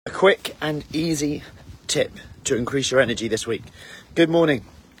A quick and easy tip to increase your energy this week. Good morning.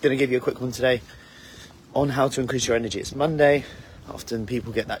 Going to give you a quick one today on how to increase your energy. It's Monday. Often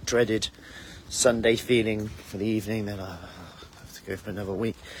people get that dreaded Sunday feeling for the evening. They're like, I have to go for another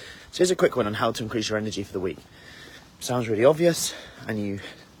week. So here's a quick one on how to increase your energy for the week. Sounds really obvious and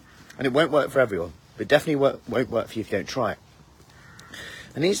it won't work for everyone. But definitely won't work for you if you don't try it.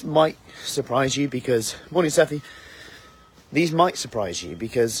 And these might surprise you because... Morning, Steffi. These might surprise you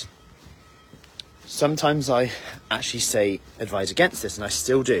because sometimes I actually advise against this, and I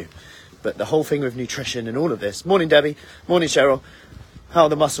still do. But the whole thing with nutrition and all of this... Morning, Debbie. Morning, Cheryl. How are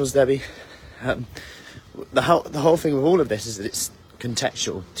the muscles, Debbie? The whole thing with all of this is that it's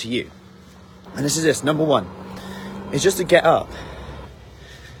contextual to you. And this is this. Number one is just to get up.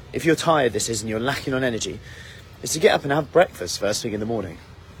 If you're tired, and you're lacking on energy, is to get up and have breakfast first thing in the morning.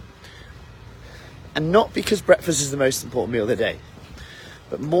 And not because breakfast is the most important meal of the day,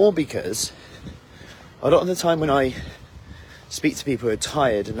 but more because a lot of the time when I speak to people who are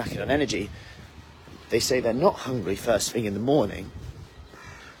tired and lacking on energy, they say they're not hungry first thing in the morning,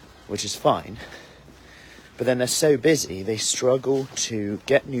 which is fine, but then they're so busy they struggle to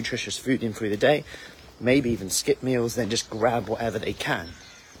get nutritious food in through the day, maybe even skip meals, then just grab whatever they can.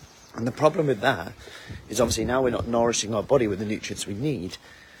 And the problem with that is obviously now we're not nourishing our body with the nutrients we need,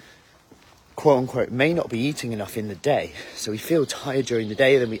 quote unquote, may not be eating enough in the day. So we feel tired during the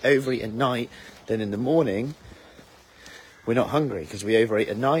day, then we overeat at night, then in the morning we're not hungry because we overeat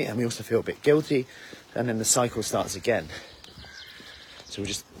at night and we also feel a bit guilty, and then the cycle starts again. So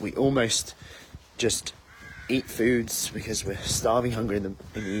we almost just eat foods because we're starving hungry in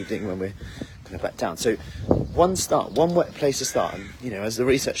the evening when we're kind of back down. So one place to start, and as the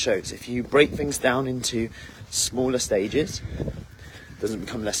research shows, if you break things down into smaller stages, it doesn't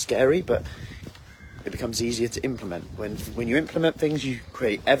become less scary, but it becomes easier to implement. When you implement things, you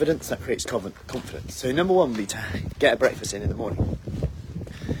create evidence that creates confidence. So number one would be to get a breakfast in the morning.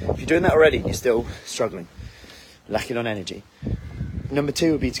 If you're doing that already and you're still struggling, lacking on energy, number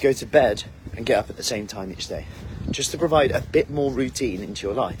two would be to go to bed and get up at the same time each day, just to provide a bit more routine into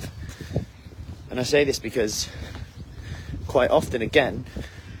your life. And I say this because quite often, again,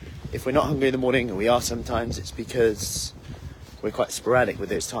 if we're not hungry in the morning, and we are sometimes, it's because we're quite sporadic with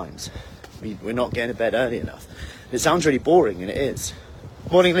those times. We're not getting to bed early enough. It sounds really boring, and it is.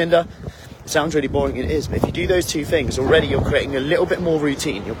 Morning, Linda. It sounds really boring, and it is. But if you do those two things, already you're creating a little bit more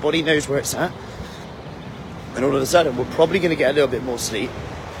routine. Your body knows where it's at. And all of a sudden, we're probably going to get a little bit more sleep,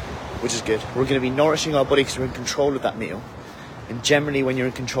 which is good. We're going to be nourishing our body because we're in control of that meal. And generally, when you're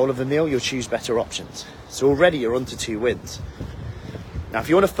in control of the meal, you'll choose better options. So already you're onto 2 wins. Now, if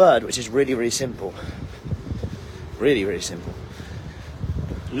you want a third, which is really, really simple, really, really simple,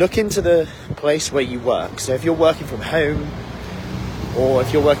 look into the place where you work. So if you're working from home or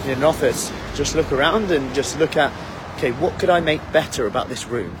if you're working in an office, just look around and just look at, okay, what could I make better about this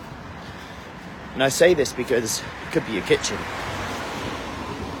room? And I say this because it could be your kitchen.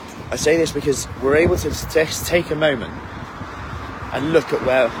 I say this because we're able to just take a moment and look at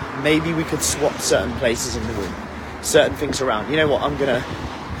where maybe we could swap certain places in the room, certain things around. You know what, I'm going to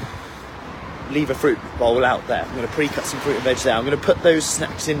leave a fruit bowl out there. I'm going to pre-cut some fruit and veg there. I'm going to put those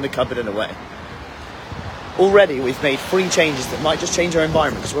snacks in the cupboard and away. Already we've made 3 changes that might just change our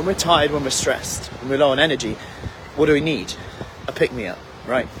environment, because when we're tired, when we're stressed, when we're low on energy, what do we need? A pick-me-up,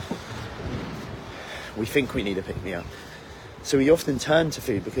 right? We think we need a pick-me-up. So we often turn to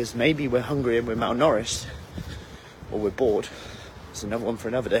food because maybe we're hungry and we're malnourished, or we're bored. It's another one for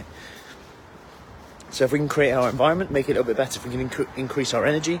another day. So if we can create our environment, make it a little bit better, if we can increase our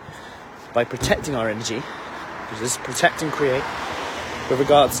energy by protecting our energy, because this is protect and create with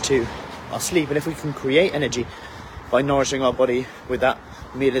regards to our sleep. And if we can create energy by nourishing our body with that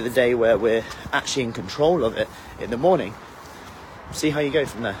meal of the day where we're actually in control of it in the morning, see how you go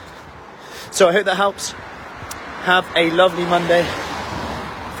from there. So I hope that helps. Have a lovely Monday.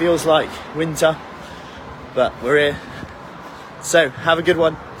 Feels like winter, but we're here. So have a good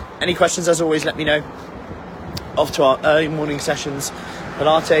one. Any questions, as always, let me know. Off to our early morning sessions,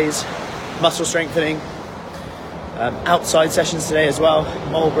 Pilates, muscle strengthening, outside sessions today as well,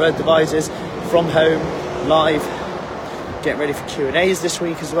 Marlborough devices, from home, live, getting ready for Q&As this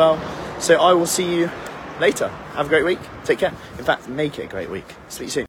week as well. So I will see you later. Have a great week. Take care. In fact, make it a great week. Speak soon.